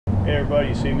Hey everybody,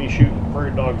 you see me shooting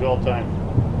prairie dogs all the time.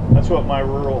 That's what my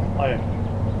urban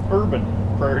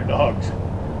prairie dogs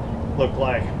look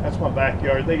like. That's my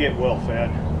backyard. They get well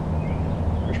fed.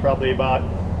 There's probably about,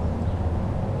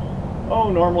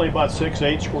 normally about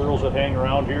 6-8 squirrels that hang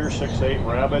around here, 6-8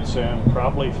 rabbits, and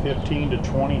probably 15 to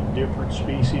 20 different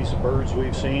species of birds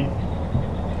we've seen.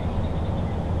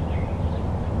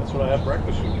 That's what I have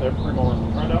breakfast with every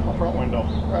morning, right out my front window,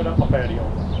 right out my patio.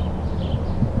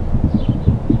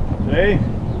 Today,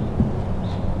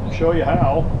 I'll show you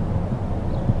how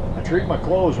I treat my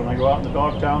clothes when I go out in the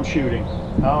Dogtown shooting.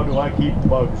 How do I keep the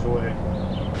bugs away?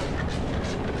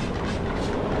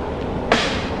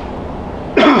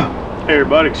 Hey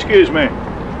everybody, excuse me.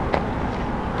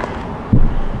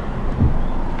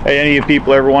 Hey, any of you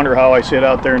people ever wonder how I sit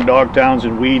out there in Dogtowns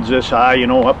and weeds this high, you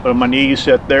know, up on my knees,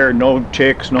 sit there, no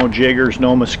ticks, no jiggers,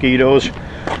 no mosquitoes?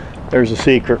 There's a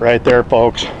secret right there,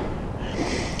 folks.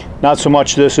 Not so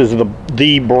much this is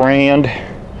the brand,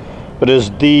 but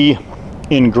is the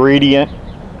ingredient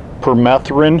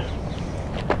permethrin.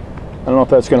 I don't know if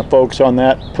that's going to focus on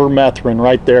that. Permethrin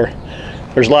right there.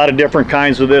 There's a lot of different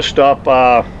kinds of this stuff.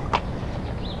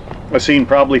 I've seen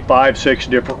probably 5-6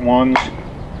 different ones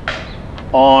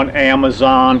on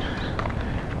Amazon,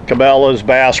 Cabela's,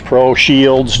 Bass Pro,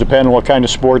 Shields, depending on what kind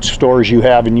of sports stores you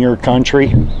have in your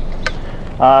country.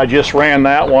 I just ran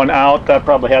that one out. I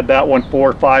probably had that one 4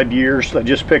 or 5 years. I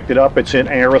just picked it up. It's in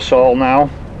aerosol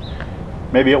now.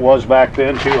 Maybe it was back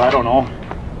then too, I don't know.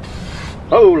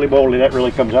 Holy moly, that really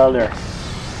comes out of there.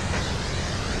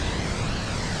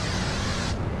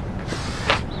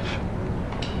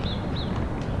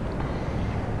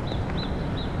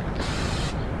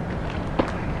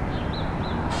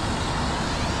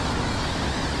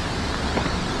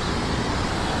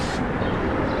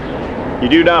 You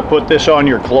do not put this on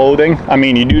your clothing. I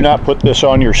mean, you do not put this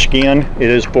on your skin. It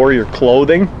is for your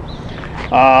clothing.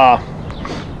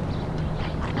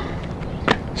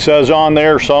 Says on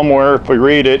there somewhere, if we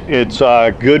read it, it's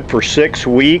good for 6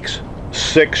 weeks,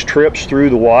 6 trips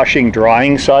through the washing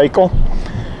drying cycle.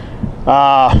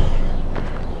 My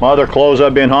other clothes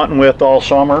I've been hunting with all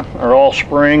summer or all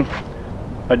spring,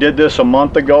 I did this a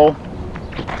month ago.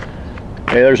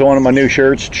 Hey, there's one of my new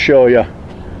shirts to show you.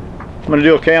 I'm going to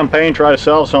do a campaign, try to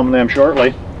sell some of them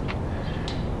shortly.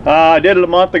 I did it a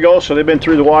month ago, so they've been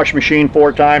through the wash machine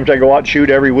 4 times. I go out and shoot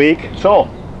every week. So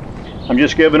I'm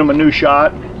just giving them a new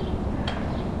shot.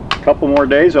 A couple more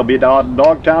days, I'll be down in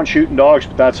Dogtown shooting dogs,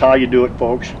 but that's how you do it,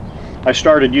 folks. I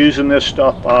started using this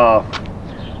stuff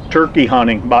turkey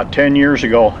hunting about 10 years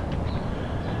ago.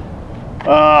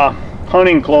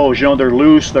 Hunting clothes, you know, they're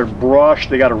loose, they're brushed,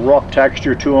 they got a rough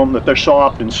texture to them, that they're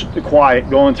soft and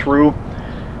quiet going through.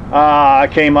 I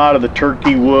came out of the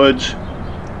turkey woods.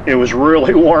 It was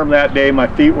really warm that day. My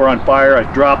feet were on fire. I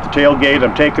dropped the tailgate.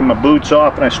 I'm taking my boots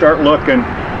off and I start looking,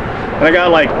 and I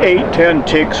got like 8-10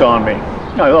 ticks on me.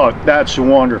 I thought, that's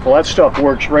wonderful. That stuff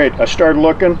works great. I started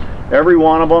looking, every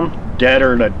one of them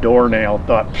deader than a doornail.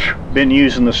 Thought, been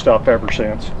using this stuff ever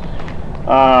since.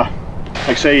 Like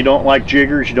I say, you don't like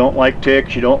jiggers, you don't like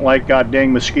ticks, you don't like god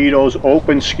dang mosquitoes,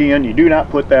 open skin. You do not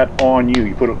put that on you.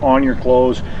 You put it on your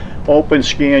clothes. Open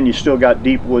skin, you still got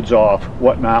Deep Woods Off,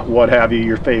 whatnot, what have you,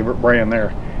 your favorite brand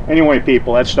there. Anyway,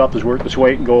 people, that stuff is worth its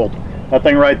weight in gold. That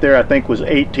thing right there, I think, was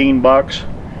 18 bucks.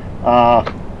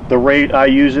 The rate I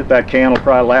use it, that can will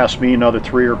probably last me another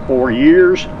 3 or 4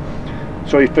 years.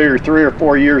 So you figure 3 or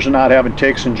 4 years of not having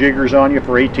ticks and jiggers on you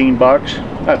for 18 bucks,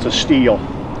 that's a steal.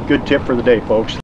 Good tip for the day, folks.